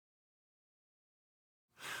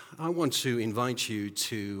I want to invite you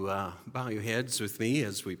to bow your heads with me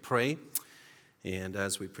as we pray and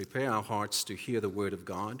as we prepare our hearts to hear the Word of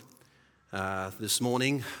God. This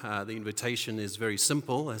morning, the invitation is very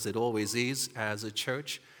simple, as it always is as a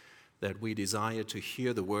church, that we desire to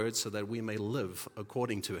hear the Word so that we may live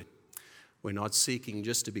according to it. We're not seeking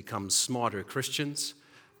just to become smarter Christians,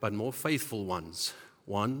 but more faithful ones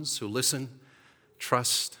who listen,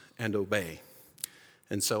 trust, and obey.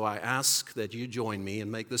 And so I ask that you join me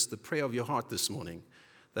and make this the prayer of your heart this morning,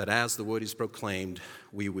 that as the word is proclaimed,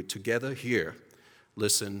 we would together hear,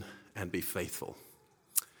 listen, and be faithful.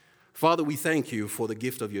 Father, we thank you for the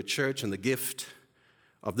gift of your church and the gift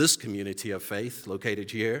of this community of faith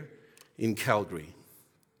located here in Calgary.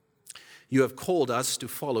 You have called us to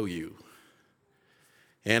follow you.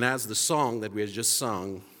 And as the song that we have just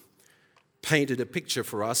sung painted a picture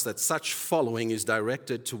for us, that such following is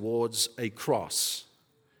directed towards a cross.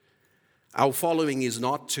 Our following is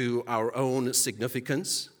not to our own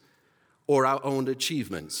significance or our own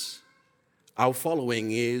achievements. Our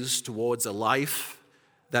following is towards a life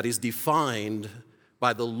that is defined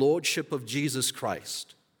by the lordship of Jesus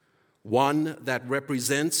Christ, one that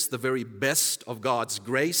represents the very best of God's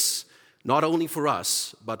grace, not only for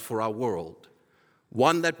us, but for our world,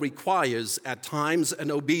 one that requires at times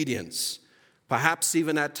an obedience, perhaps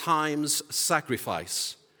even at times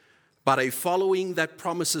sacrifice, but a following that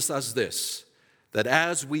promises us this, that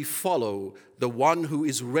as we follow the one who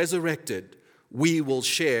is resurrected, we will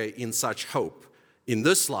share in such hope in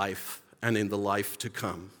this life and in the life to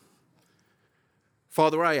come.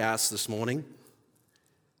 Father, I ask this morning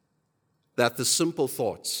that the simple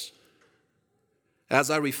thoughts, as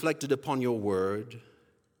I reflected upon your word,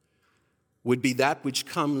 would be that which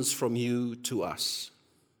comes from you to us.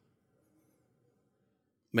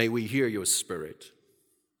 May we hear your spirit,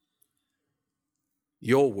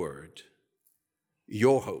 your word,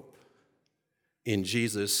 your hope. In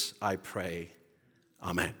Jesus I pray,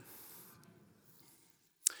 amen.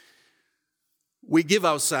 We give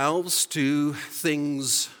ourselves to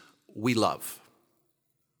things we love.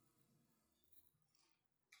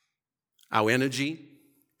 Our energy,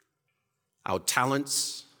 our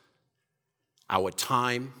talents, our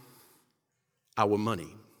time, our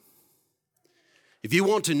money. If you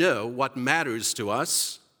want to know what matters to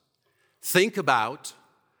us, think about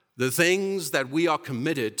the things that we are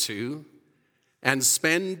committed to and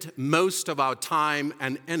spend most of our time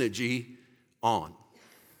and energy on.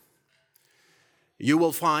 You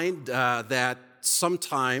will find that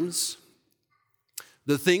sometimes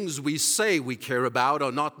the things we say we care about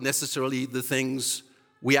are not necessarily the things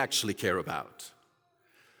we actually care about.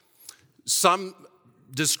 Some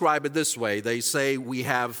describe it this way. They say we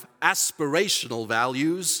have aspirational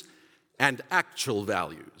values and actual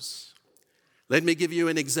values. Let me give you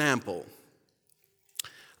an example.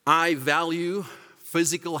 I value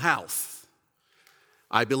physical health.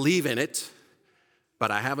 I believe in it,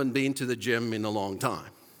 but I haven't been to the gym in a long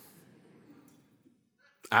time.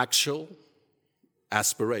 Actual,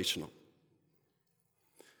 aspirational.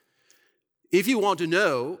 If you want to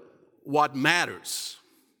know what matters,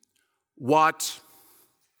 what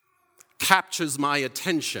captures my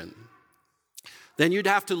attention, then you'd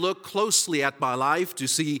have to look closely at my life to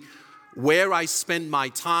see where I spend my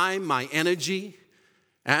time, my energy,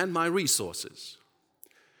 and my resources.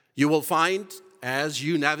 You will find, as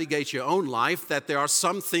you navigate your own life, that there are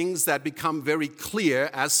some things that become very clear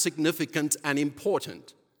as significant and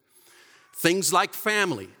important. Things like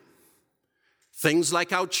family, things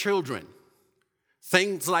like our children,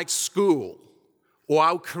 things like school or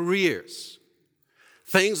our careers,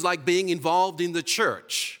 things like being involved in the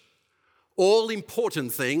church, all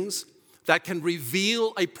important things that can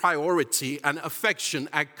reveal a priority and affection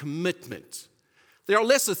and commitment. There are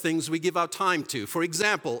lesser things we give our time to. For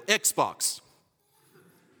example, Xbox,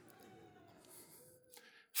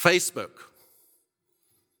 Facebook,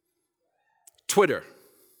 Twitter,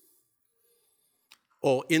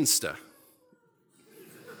 or Insta.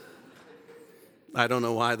 I don't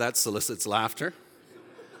know why that solicits laughter.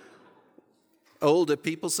 Older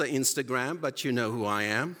people say Instagram, but you know who I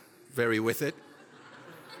am. Very with it.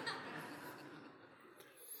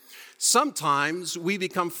 Sometimes we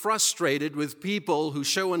become frustrated with people who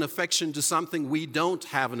show an affection to something we don't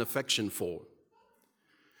have an affection for.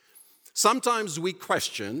 Sometimes we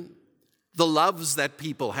question the loves that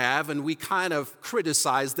people have, and we kind of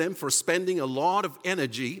criticize them for spending a lot of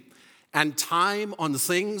energy and time on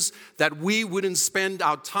things that we wouldn't spend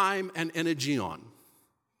our time and energy on.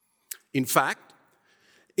 In fact,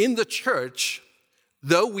 in the church,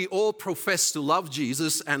 though we all profess to love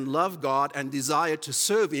Jesus and love God and desire to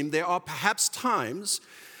serve Him, there are perhaps times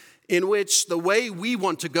in which the way we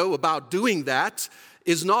want to go about doing that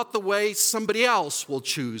is not the way somebody else will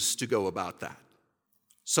choose to go about that.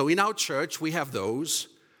 So in our church, we have those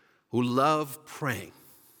who love praying,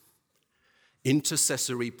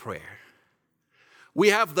 intercessory prayer. We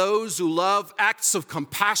have those who love acts of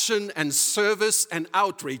compassion and service and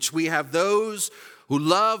outreach. We have those who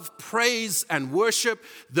love praise and worship,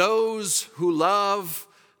 those who love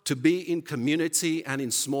to be in community and in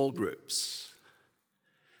small groups.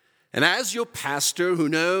 And as your pastor who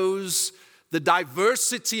knows the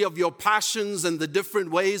diversity of your passions and the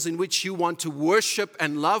different ways in which you want to worship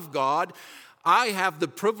and love God, I have the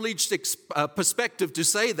privileged perspective to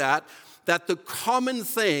say that the common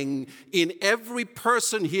thing in every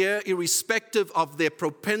person here, irrespective of their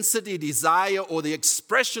propensity, desire, or the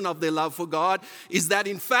expression of their love for God, is that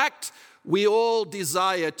in fact, we all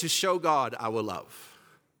desire to show God our love.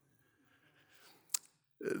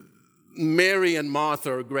 Mary and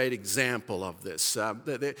Martha are a great example of this.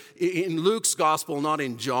 In Luke's gospel, not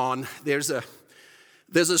in John, there's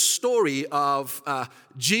a story of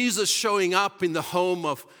Jesus showing up in the home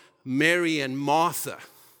of Mary and Martha.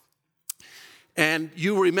 And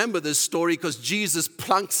you remember this story because Jesus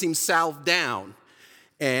plunks himself down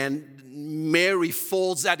and Mary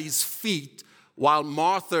falls at his feet while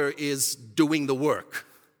Martha is doing the work.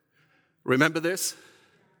 Remember this?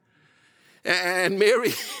 And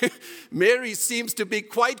Mary seems to be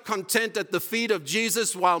quite content at the feet of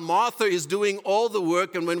Jesus while Martha is doing all the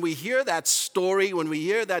work. And when we hear that story, when we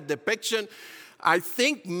hear that depiction, I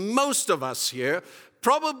think most of us here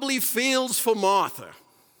probably feels for Martha.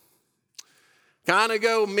 Kind of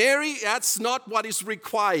go, Mary, that's not what is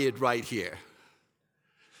required right here.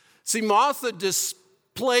 See, Martha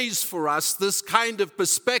displays for us this kind of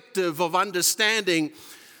perspective of understanding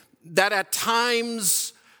that at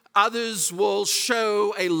times others will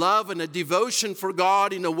show a love and a devotion for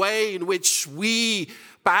God in a way in which we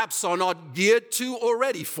perhaps are not geared to or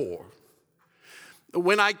ready for.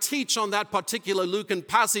 When I teach on that particular Lucan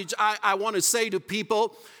passage, I want to say to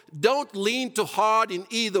people, don't lean too hard in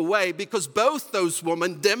either way, because both those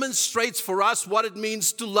women demonstrates for us what it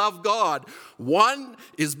means to love God. One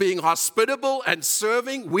is being hospitable and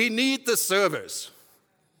serving. We need the servers.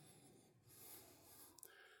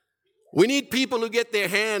 We need people who get their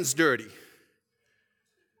hands dirty,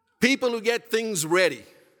 people who get things ready.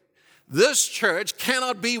 This church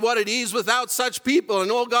cannot be what it is without such people,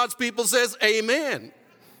 and all God's people says, amen.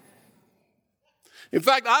 In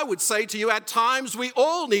fact, I would say to you, at times we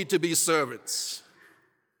all need to be servants.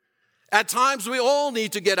 At times we all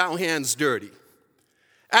need to get our hands dirty.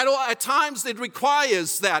 At times it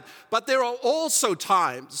requires that, but there are also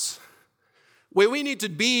times where we need to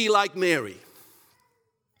be like Mary,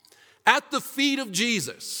 at the feet of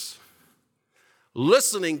Jesus,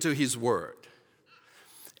 listening to his word,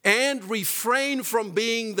 and refrain from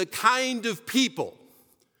being the kind of people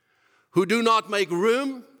who do not make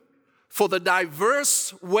room for the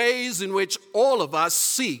diverse ways in which all of us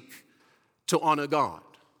seek to honor God.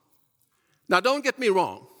 Now, don't get me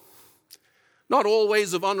wrong. Not all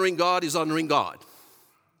ways of honoring God is honoring God.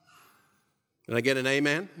 Can I get an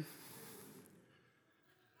amen?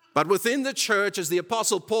 But within the church, as the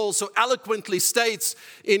Apostle Paul so eloquently states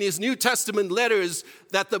in his New Testament letters,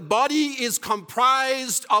 that the body is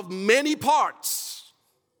comprised of many parts.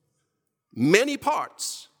 Many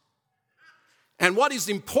parts. And what is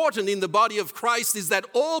important in the body of Christ is that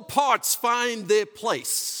all parts find their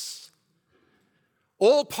place.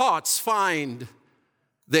 All parts find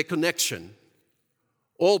their connection.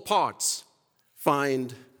 All parts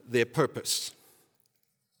find their purpose.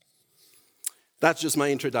 That's just my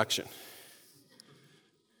introduction.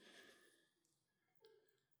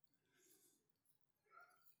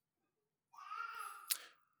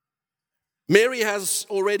 Mary has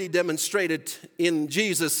already demonstrated in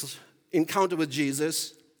Jesus' encounter with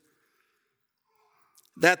Jesus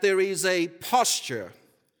that there is a posture,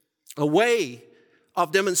 a way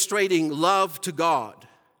of demonstrating love to God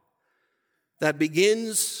that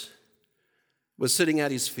begins with sitting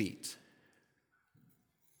at his feet.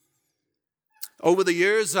 Over the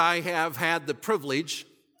years, I have had the privilege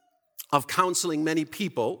of counseling many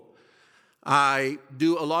people. I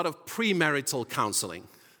do a lot of premarital counseling.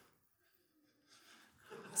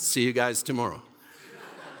 See you guys tomorrow.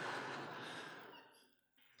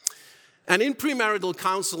 And in premarital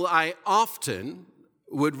counsel, I often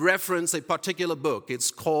would reference a particular book. It's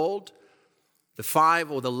called The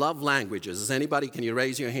 5 or the Love Languages. Is anybody, can you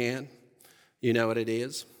raise your hand? You know what it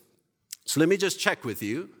is? So let me just check with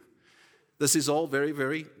you. This is all very,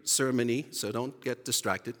 very sermon-y, so don't get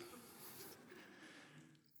distracted.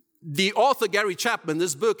 The author, Gary Chapman,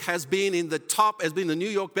 this book has been a New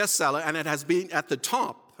York bestseller, and it has been at the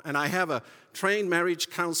top. And I have a trained marriage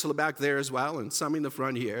counselor back there as well, and some in the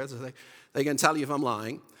front here, so they can tell you if I'm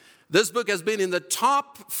lying. This book has been in the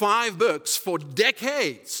top 5 books for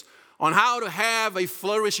decades on how to have a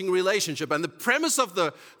flourishing relationship. And the premise of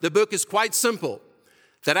the book is quite simple,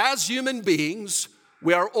 that as human beings,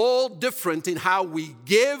 we are all different in how we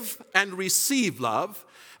give and receive love,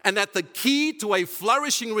 and that the key to a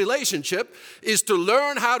flourishing relationship is to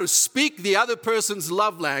learn how to speak the other person's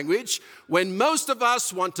love language, when most of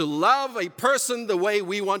us want to love a person the way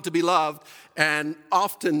we want to be loved and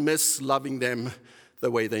often miss loving them the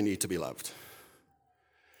way they need to be loved.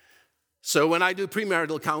 So when I do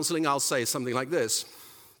premarital counseling, I'll say something like this.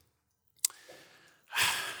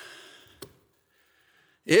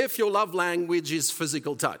 If your love language is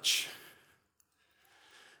physical touch,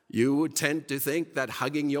 you would tend to think that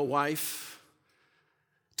hugging your wife,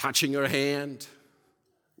 touching her hand,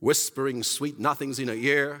 whispering sweet nothings in her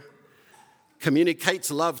ear,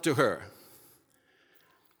 communicates love to her.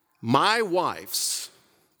 My wife's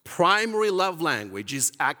primary love language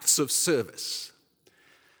is acts of service.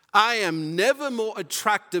 I am never more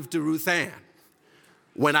attractive to Ruth Ann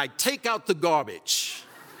when I take out the garbage.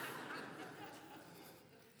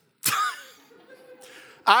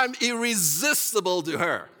 I'm irresistible to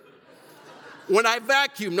her when I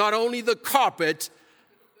vacuum not only the carpet,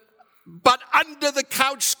 but under the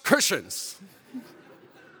couch cushions.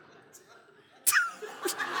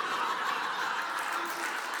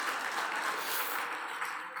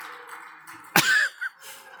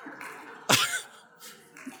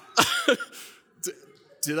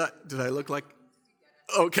 Did I look like?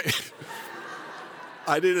 Okay.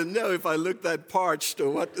 I didn't know if I looked that parched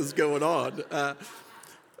or what is going on.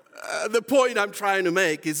 The point I'm trying to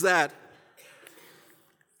make is that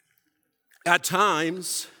at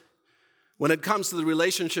times, when it comes to the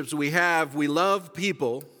relationships we have, we love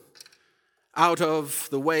people out of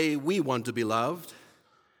the way we want to be loved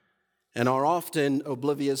and are often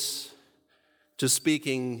oblivious to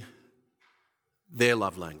speaking their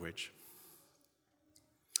love language.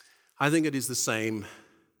 I think it is the same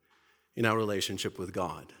in our relationship with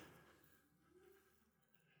God.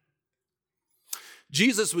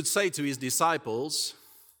 Jesus would say to his disciples,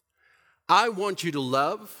 I want you to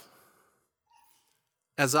love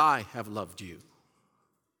as I have loved you.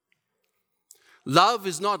 Love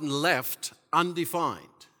is not left undefined.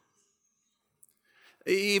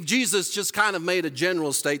 If Jesus just kind of made a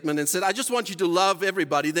general statement and said, I just want you to love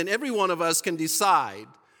everybody, then every one of us can decide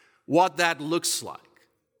what that looks like.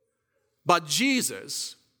 But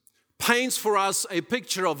Jesus paints for us a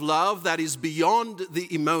picture of love that is beyond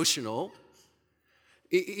the emotional,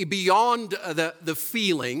 beyond the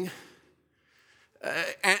feeling,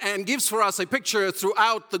 and gives for us a picture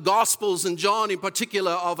throughout the Gospels and John in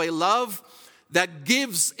particular of a love that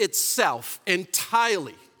gives itself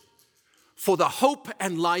entirely for the hope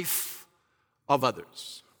and life of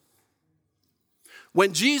others.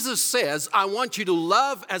 When Jesus says, I want you to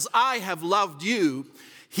love as I have loved you,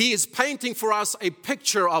 he is painting for us a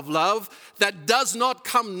picture of love that does not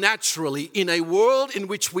come naturally in a world in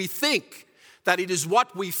which we think that it is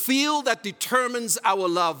what we feel that determines our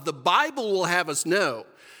love. The Bible will have us know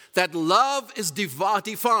that love is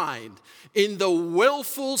defined in the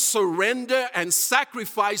willful surrender and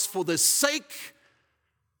sacrifice for the sake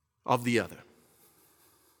of the other.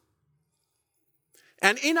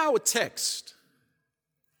 And in our text,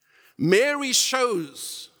 Mary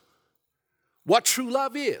shows what true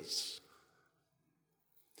love is.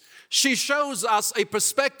 She shows us a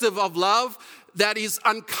perspective of love that is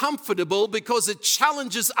uncomfortable because it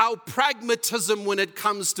challenges our pragmatism when it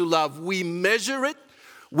comes to love. We measure it,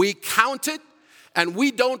 we count it, and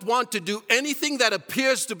we don't want to do anything that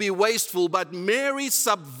appears to be wasteful, but Mary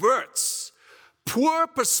subverts poor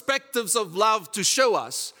perspectives of love to show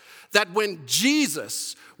us that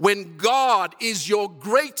when God is your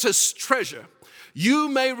greatest treasure, you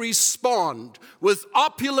may respond with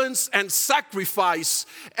opulence and sacrifice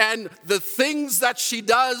and the things that she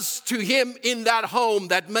does to him in that home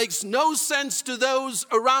that makes no sense to those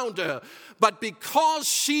around her. But because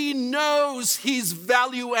she knows his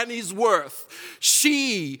value and his worth,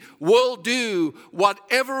 she will do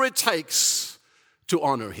whatever it takes to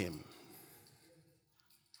honor him.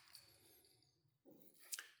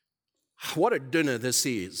 What a dinner this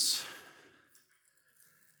is.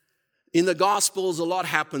 In the Gospels, a lot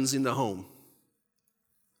happens in the home.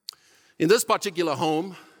 In this particular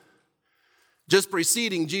home, just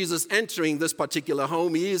preceding Jesus entering this particular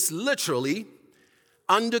home, he is literally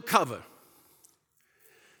undercover.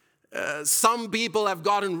 Some people have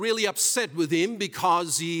gotten really upset with him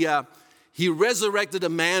because he resurrected a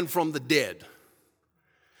man from the dead.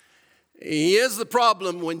 Here's the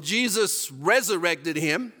problem. When Jesus resurrected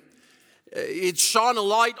him, it shone a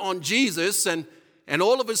light on Jesus, and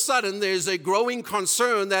all of a sudden there's a growing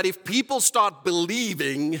concern that if people start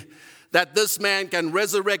believing that this man can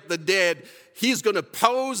resurrect the dead, he's going to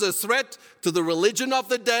pose a threat to the religion of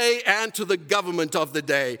the day and to the government of the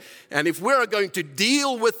day. And if we're going to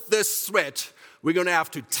deal with this threat, we're going to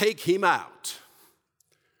have to take him out.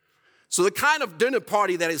 So the kind of dinner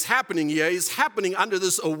party that is happening here is happening under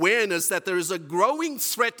this awareness that there is a growing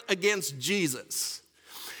threat against Jesus.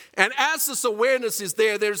 And as this awareness is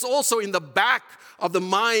there, there's also in the back of the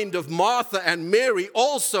mind of Martha and Mary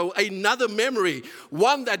also another memory,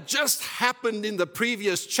 one that just happened in the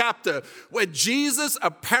previous chapter, where Jesus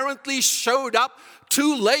apparently showed up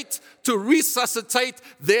too late to resuscitate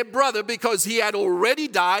their brother because he had already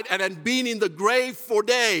died and had been in the grave for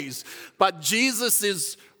days. But Jesus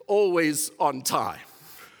is always on time.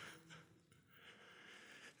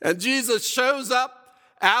 And Jesus shows up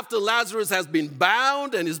after Lazarus has been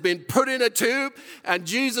bound and has been put in a tomb, and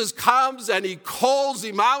Jesus comes and he calls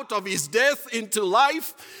him out of his death into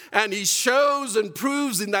life, and he shows and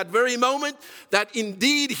proves in that very moment that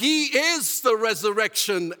indeed he is the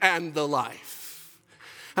resurrection and the life.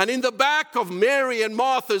 And in the back of Mary and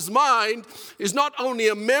Martha's mind is not only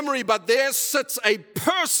a memory, but there sits a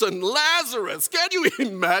person, Lazarus. Can you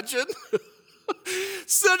imagine?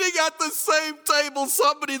 Sitting at the same table,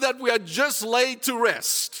 somebody that we had just laid to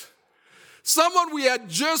rest, someone we had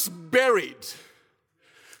just buried,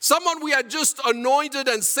 someone we had just anointed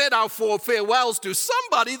and said our farewells to,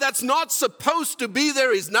 somebody that's not supposed to be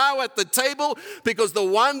there is now at the table because the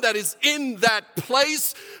one that is in that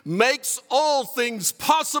place makes all things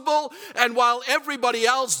possible. And while everybody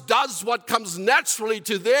else does what comes naturally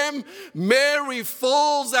to them, Mary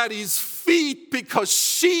falls at his feet because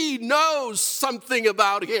she knows something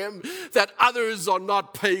about him that others are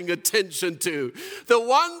not paying attention to. The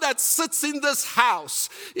one that sits in this house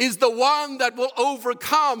is the one that will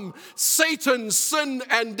overcome Satan, sin,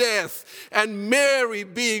 and death. And Mary,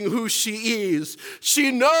 being who she is,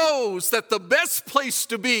 she knows that the best place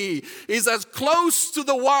to be is as close to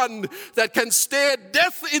the one that can stare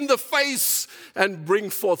death in the face and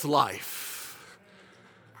bring forth life.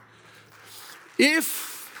 If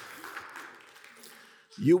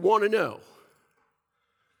you want to know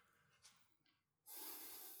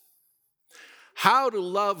how to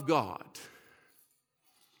love God,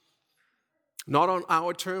 not on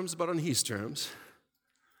our terms, but on his terms,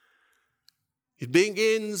 it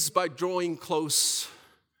begins by drawing close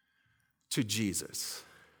to Jesus.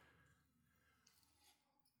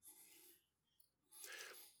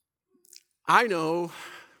 I know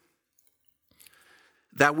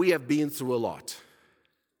that we have been through a lot.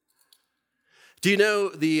 Do you know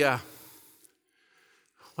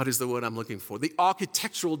what is the word I'm looking for? The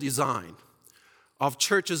architectural design of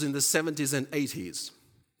churches in the 70s and 80s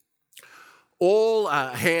all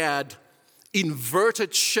had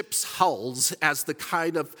inverted ship's hulls as the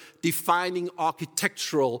kind of defining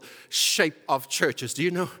architectural shape of churches. Do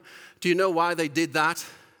you know why they did that?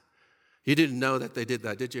 You didn't know that they did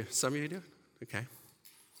that, did you? Some of you did? Okay.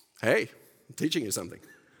 Hey, I'm teaching you something.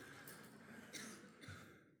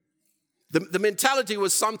 The mentality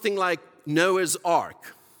was something like Noah's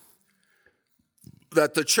Ark,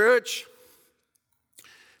 that the church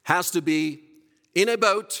has to be in a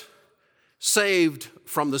boat, saved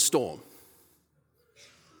from the storm.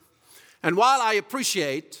 And while I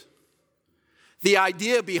appreciate the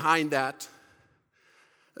idea behind that,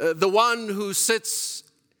 the one who sits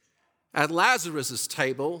at Lazarus'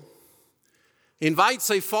 table invites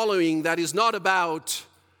a following that is not about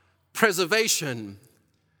preservation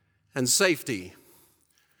and safety,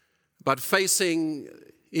 but facing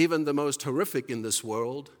even the most horrific in this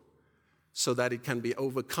world so that it can be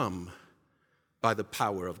overcome by the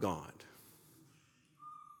power of God.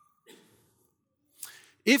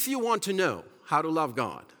 If you want to know how to love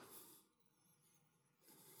God,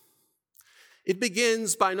 it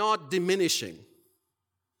begins by not diminishing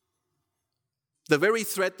the very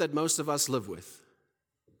threat that most of us live with.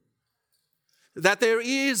 That there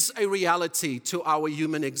is a reality to our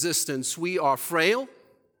human existence. We are frail.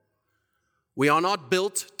 We are not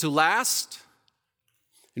built to last.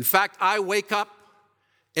 In fact, I wake up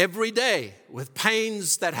every day with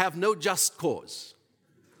pains that have no just cause.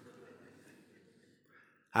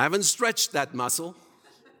 I haven't stretched that muscle.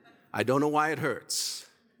 I don't know why it hurts.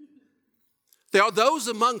 There are those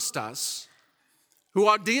amongst us who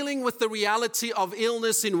are dealing with the reality of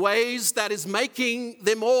illness in ways that is making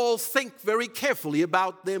them all think very carefully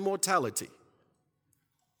about their mortality.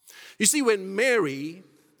 You see, when Mary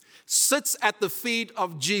sits at the feet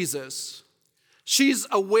of Jesus, she's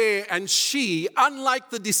aware, and she, unlike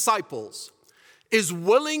the disciples, is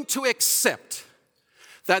willing to accept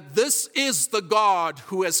that this is the God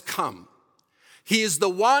who has come. He is the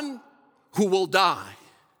one who will die.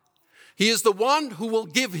 He is the one who will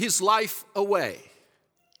give his life away.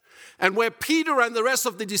 And where Peter and the rest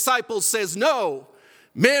of the disciples says no,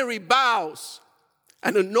 Mary bows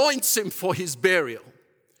and anoints him for his burial.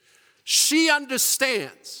 She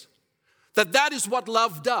understands that that is what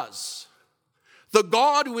love does. The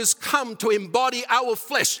God who has come to embody our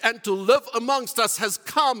flesh and to live amongst us has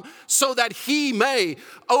come so that he may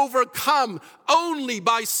overcome only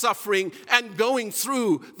by suffering and going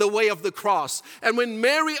through the way of the cross. And when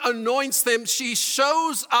Mary anoints them, she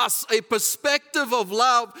shows us a perspective of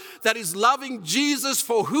love that is loving Jesus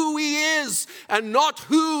for who he is and not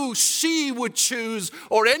who she would choose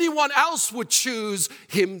or anyone else would choose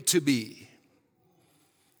him to be.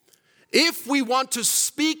 If we want to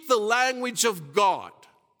speak the language of God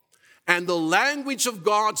and the language of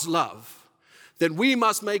God's love, then we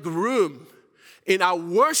must make room in our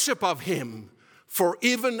worship of him for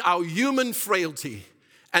even our human frailty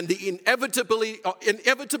and the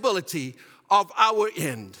inevitability of our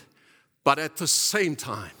end. But at the same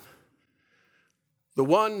time, the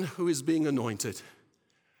one who is being anointed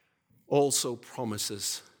also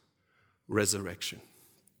promises resurrection.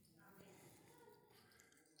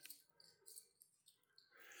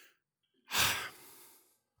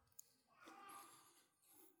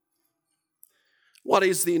 What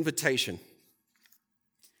is the invitation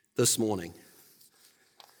this morning?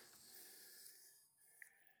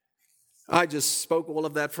 I just spoke all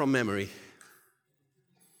of that from memory.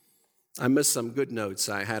 I missed some good notes.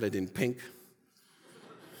 I had it in pink.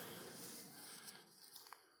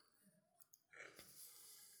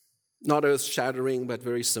 Not earth-shattering, but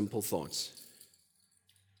very simple thoughts.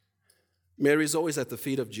 Mary is always at the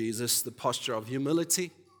feet of Jesus, the posture of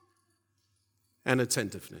humility and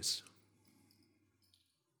attentiveness.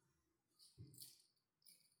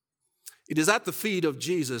 It is at the feet of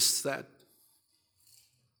Jesus that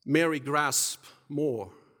Mary grasps more,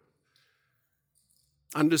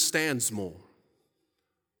 understands more.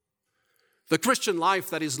 The Christian life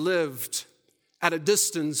that is lived at a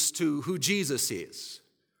distance to who Jesus is,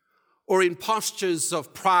 or in postures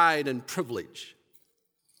of pride and privilege,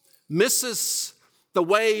 misses the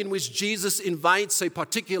way in which Jesus invites a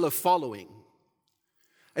particular following,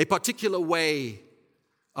 a particular way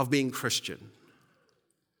of being Christian.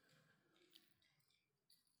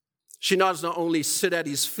 She does not only sit at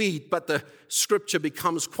his feet, but the scripture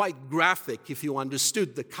becomes quite graphic if you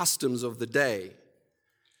understood the customs of the day.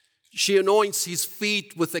 She anoints his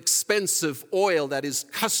feet with expensive oil that is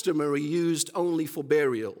customary, used only for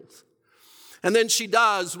burials. And then she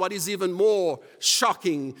does what is even more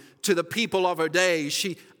shocking to the people of her day.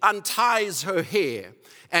 She unties her hair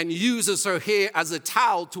and uses her hair as a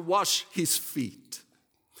towel to wash his feet.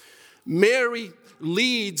 Mary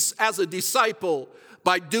leads as a disciple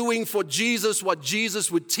by doing for Jesus what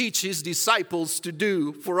Jesus would teach his disciples to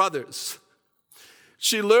do for others.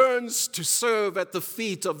 She learns to serve at the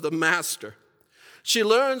feet of the Master. She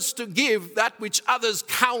learns to give that which others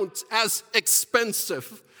count as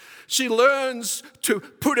expensive. She learns to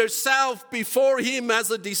put herself before him as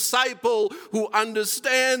a disciple who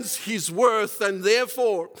understands his worth. And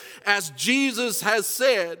therefore, as Jesus has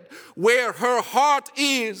said, where her heart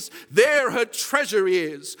is, there her treasure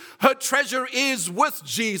is. Her treasure is with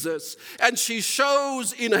Jesus. And she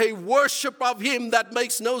shows in a worship of him that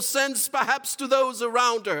makes no sense perhaps to those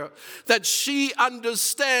around her, that she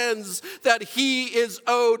understands that he is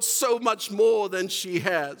owed so much more than she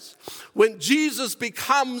has. When Jesus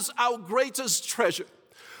becomes our greatest treasure,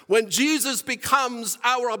 when Jesus becomes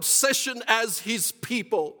our obsession as his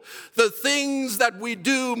people, the things that we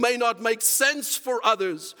do may not make sense for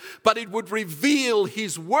others, but it would reveal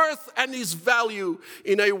his worth and his value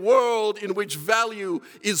in a world in which value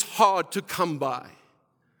is hard to come by.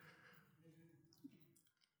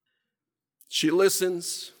 She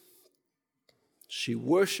listens, she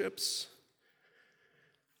worships,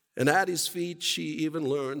 and at his feet she even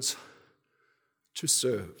learns to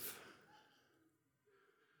serve.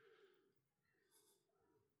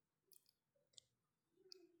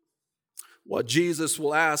 What Jesus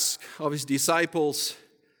will ask of his disciples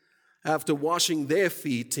after washing their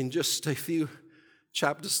feet in just a few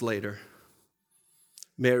chapters later,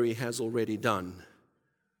 Mary has already done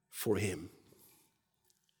for him.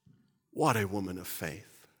 What a woman of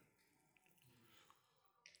faith.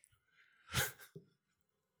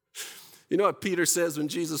 You know what Peter says when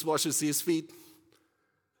Jesus washes his feet?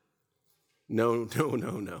 No, no,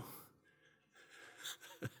 no, no.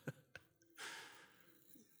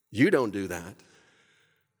 You don't do that.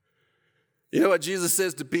 You know what Jesus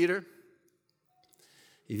says to Peter?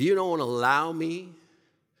 If you don't allow me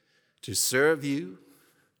to serve you,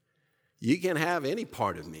 you can have any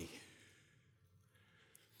part of me.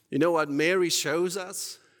 You know what Mary shows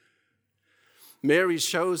us? Mary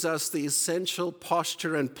shows us the essential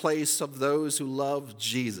posture and place of those who love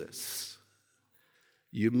Jesus.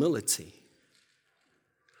 Humility.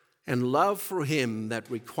 And love for him that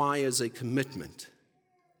requires a commitment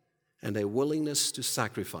and a willingness to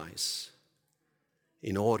sacrifice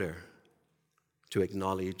in order to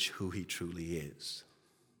acknowledge who he truly is.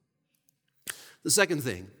 The second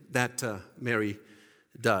thing that Mary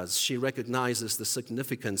does, she recognizes the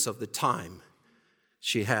significance of the time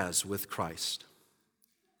she has with Christ.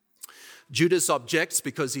 Judas objects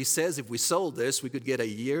because he says if we sold this, we could get a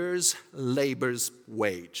year's labor's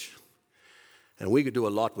wage. And we could do a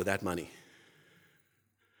lot with that money.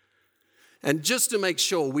 And just to make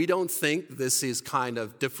sure we don't think this is kind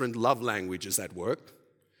of different love languages at work,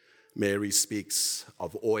 Mary speaks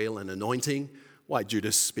of oil and anointing, while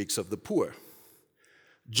Judas speaks of the poor.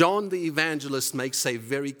 John the evangelist makes a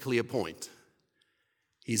very clear point.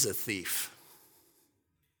 He's a thief.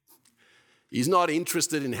 He's not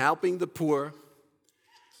interested in helping the poor.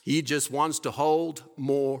 He just wants to hold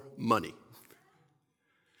more money.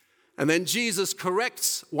 And then Jesus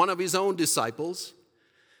corrects one of his own disciples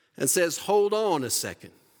and says, hold on a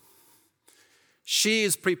second. She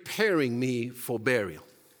is preparing me for burial.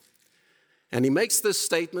 And he makes this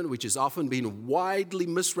statement, which has often been widely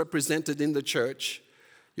misrepresented in the church.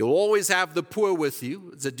 You'll always have the poor with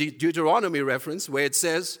you. It's a Deuteronomy reference where it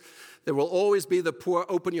says, there will always be the poor,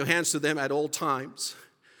 open your hands to them at all times.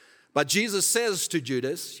 But Jesus says to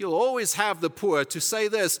Judas, you'll always have the poor. To say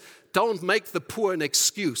this, don't make the poor an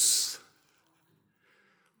excuse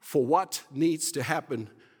for what needs to happen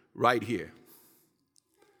right here.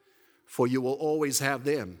 For you will always have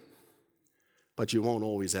them, but you won't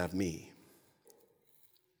always have me.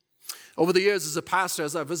 Over the years as a pastor,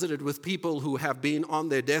 as I visited with people who have been on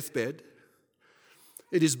their deathbed,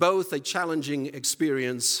 it is both a challenging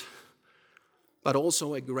experience, but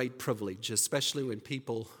also a great privilege, especially when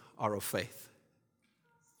people are of faith.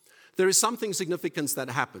 There is something significant that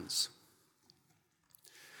happens.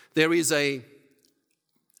 There is a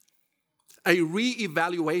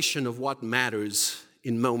re-evaluation of what matters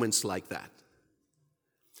in moments like that.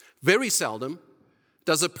 Very seldom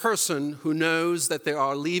does a person who knows that they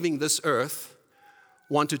are leaving this earth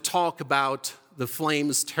want to talk about the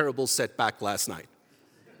Flames' terrible setback last night.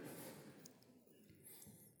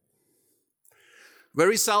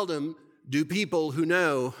 Very seldom do people who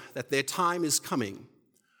know that their time is coming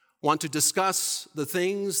want to discuss the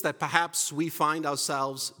things that perhaps we find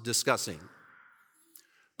ourselves discussing.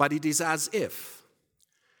 But it is as if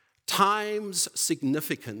time's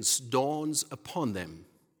significance dawns upon them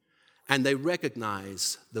and they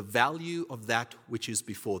recognize the value of that which is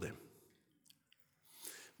before them.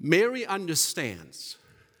 Mary understands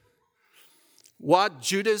what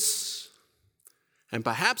Judas and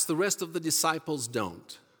perhaps the rest of the disciples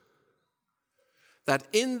don't. That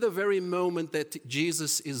in the very moment that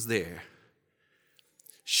Jesus is there,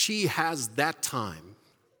 she has that time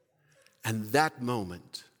and that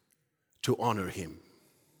moment to honor him.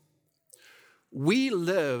 We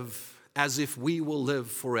live as if we will live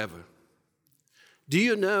forever. Do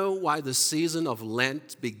you know why the season of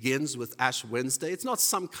Lent begins with Ash Wednesday? It's not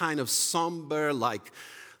some kind of somber, like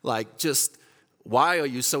just, why are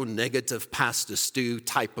you so negative, Pastor Stu,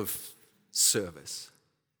 type of service.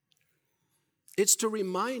 It's to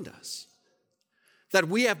remind us that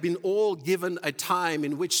we have been all given a time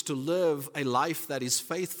in which to live a life that is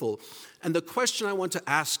faithful. And the question I want to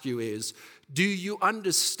ask you is, do you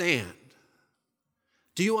understand?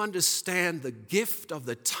 Do you understand the gift of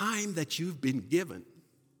the time that you've been given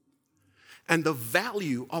and the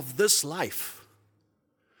value of this life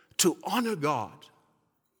to honor God,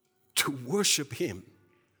 to worship him,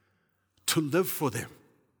 to live for them?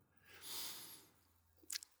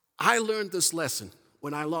 I learned this lesson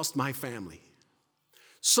when I lost my family.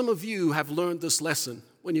 Some of you have learned this lesson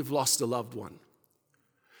when you've lost a loved one.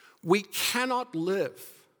 We cannot live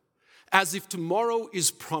as if tomorrow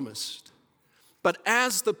is promised, but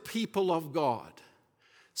as the people of God,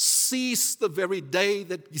 seize the very day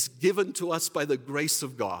that is given to us by the grace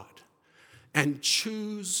of God and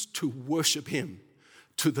choose to worship him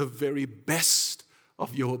to the very best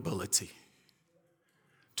of your ability.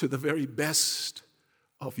 To the very best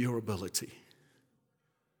of your ability.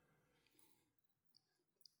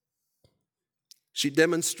 She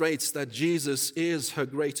demonstrates that Jesus is her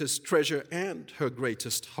greatest treasure and her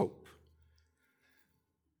greatest hope.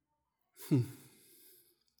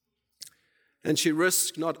 And she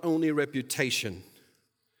risks not only reputation,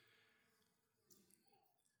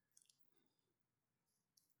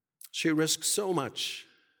 she risks so much.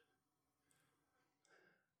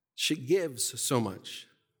 She gives so much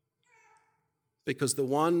because the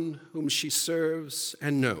one whom she serves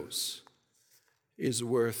and knows is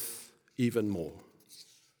worth even more.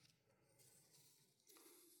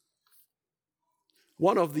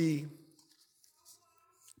 One of the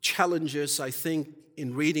challenges, I think,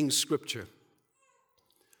 in reading Scripture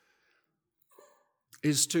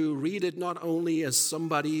is to read it not only as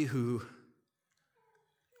somebody who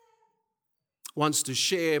wants to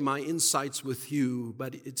share my insights with you,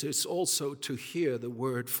 but it is also to hear the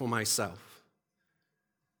word for myself.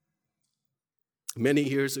 Many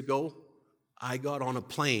years ago, I got on a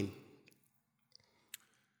plane,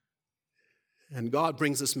 and God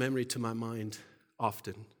brings this memory to my mind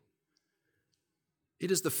often.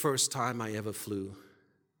 It is the first time I ever flew.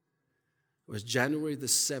 It was January the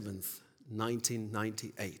 7th,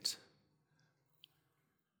 1998.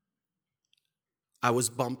 I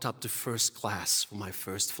was bumped up to first class for my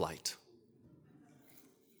first flight.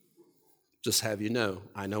 Just have you know,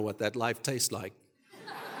 I know what that life tastes like.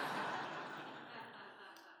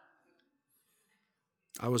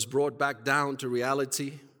 I was brought back down to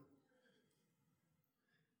reality.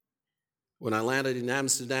 When I landed in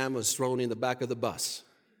Amsterdam, I was thrown in the back of the bus.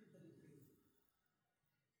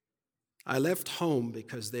 I left home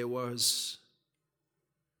because there was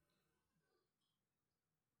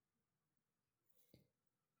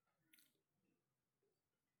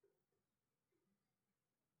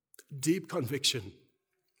deep conviction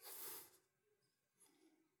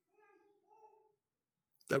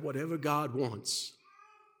that whatever God wants,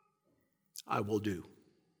 I will do.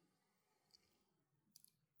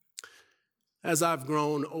 As I've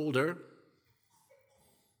grown older,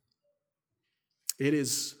 it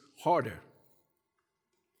is harder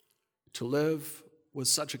to live with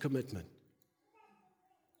such a commitment.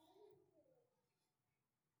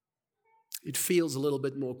 It feels a little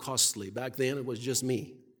bit more costly. Back then, it was just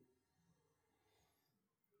me.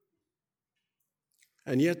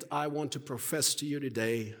 And yet, I want to profess to you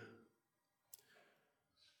today,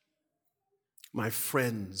 my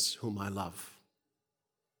friends whom I love,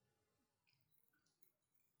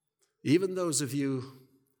 even those of you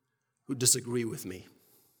who disagree with me,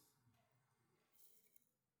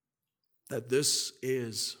 that this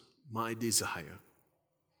is my desire,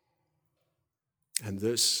 and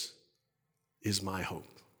this is my hope.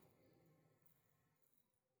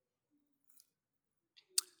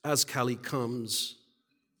 As Callie comes,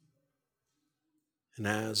 and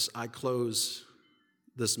as I close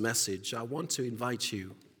this message, I want to invite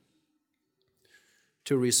you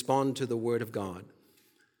to respond to the Word of God.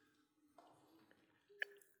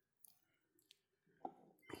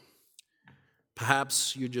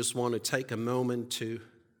 Perhaps you just want to take a moment to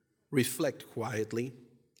reflect quietly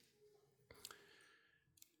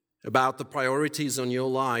about the priorities on your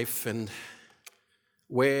life and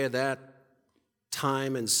where that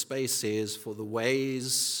time and space is for the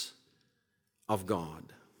ways of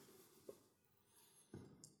God.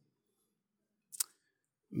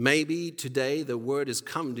 Maybe today the word has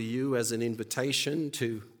come to you as an invitation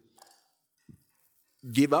to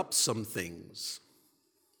give up some things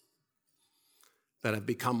that have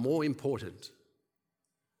become more important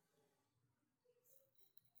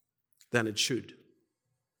than it should.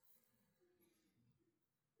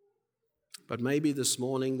 But maybe this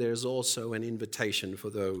morning there's also an invitation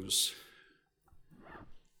for those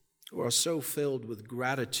who are so filled with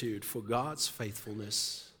gratitude for God's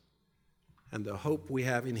faithfulness and the hope we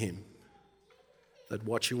have in Him, that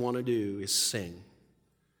what you want to do is sing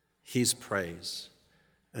His praise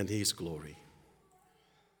and His glory.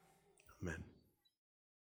 Amen.